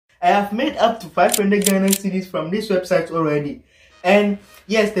I have made up to 500 Ghana cedis from this website already. And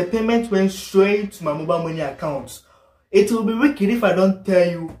yes, the payment went straight to my mobile money account. It will be wicked if I don't tell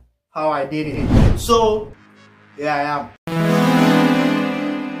you how I did it. So, here I am.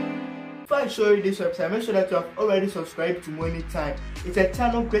 Before I show you this website, make sure that you have already subscribed to Money Time. It's a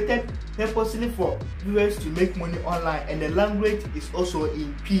channel created purposely for viewers to make money online, and the language is also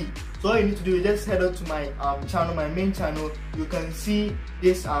in P. So all you need to do is just head up to my channel, my main channel. You can see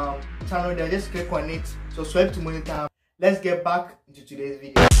this channel there. Just click on it, subscribe to Money Time. Let's get back into today's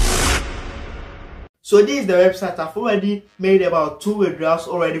video. So this is the website. I've already made about 2 withdrawals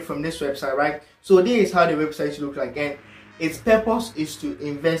already from this website, right? So this is how the website looks like, and its purpose is to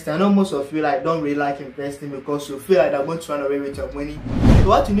invest. I know most of you don't really like investing because you feel like they're going to run away with your money. So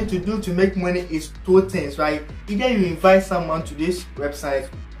what you need to do to make money is 2 things, right? Either you invite someone to this website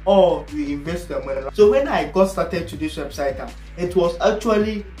or you invest your money. So when I got started to this website, it was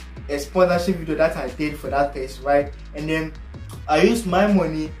actually a sponsorship video that I did for that place, right? And then I used my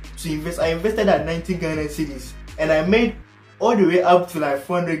money to invest. I invested at 90 Ghana cedis, and I made all the way up to like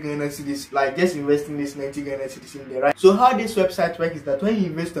 400 Ghana cedis, like just investing this 90 Ghana cedis in there, right? So how this website works is that when you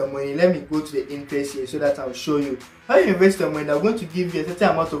invest your money, let me go to the interest here so that I'll show you. How you invest your money, they're going to give you a certain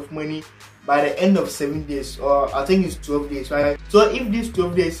amount of money by the end of 7 days, or I think it's 12 days, right? So if these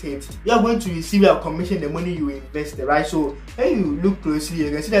 12 days hit, you are going to receive your commission, the money you invested, right? So when you look closely,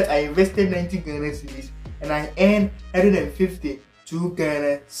 you can see that I invested 90 Ghana cedis and I earned 152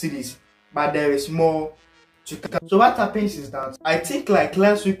 Ghana cedis, but there is more to come. So what happens is that I think like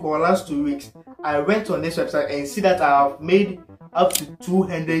last week or last 2 weeks, I went on this website and see that I have made up to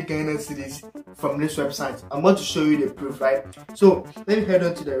 200 Ghana cedis from this website. I'm going to show you the proof, right? So let me head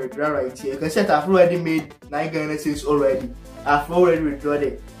on to the withdrawal right here. You can see that I've already made 9 Ghana cedis already. I've already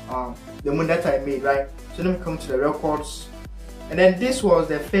withdrawn the money that I made, right? So let me come to the records, and then this was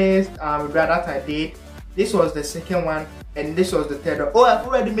the first withdrawal that I did. This was the second one, and this was the third one. Oh, I've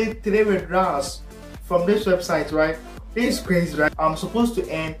already made 3 withdrawals from this website, right? This is crazy, right? I'm supposed to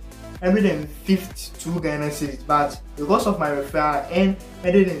earn 152 Ghana cedis, but because of my referral, I earned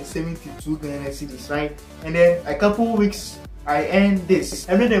 172 Ghana cedis, right? And then a couple weeks, I earned this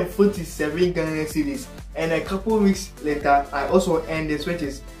 147 Ghana cedis, and a couple weeks later, I also earned this, which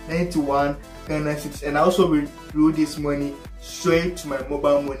is 91 Ghana cedis, and I also withdrew this money straight to my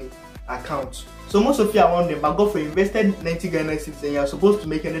mobile money account. So most of you are wondering, but Godfred invested 90 Ghana cedis and you are supposed to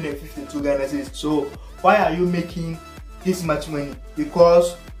make 152 Ghana cedis. So why are you making this much money?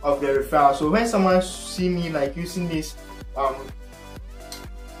 Because of the referral. So when someone see me like using this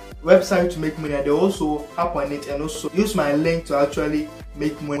website to make money, they also hop on it and also use my link to actually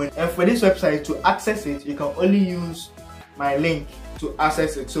make money. And for this website to access it, you can only use my link to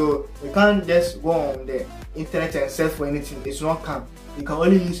access it. So you can't just go on the internet and search for anything. It's not come. You can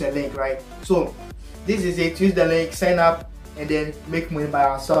only use a link, right? So this is it. Use the link, sign up, and then make money by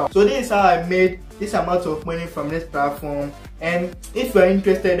yourself. So this is how I made this amount of money from this platform. And if you are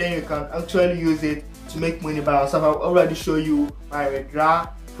interested, then you can actually use it to make money by yourself. I've already shown you my withdrawal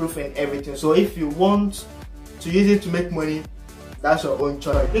proof and everything. So if you want to use it to make money, that's your own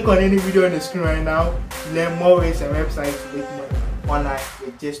choice. Click on any video on the screen right now to learn more ways and websites to make money online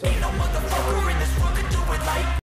with just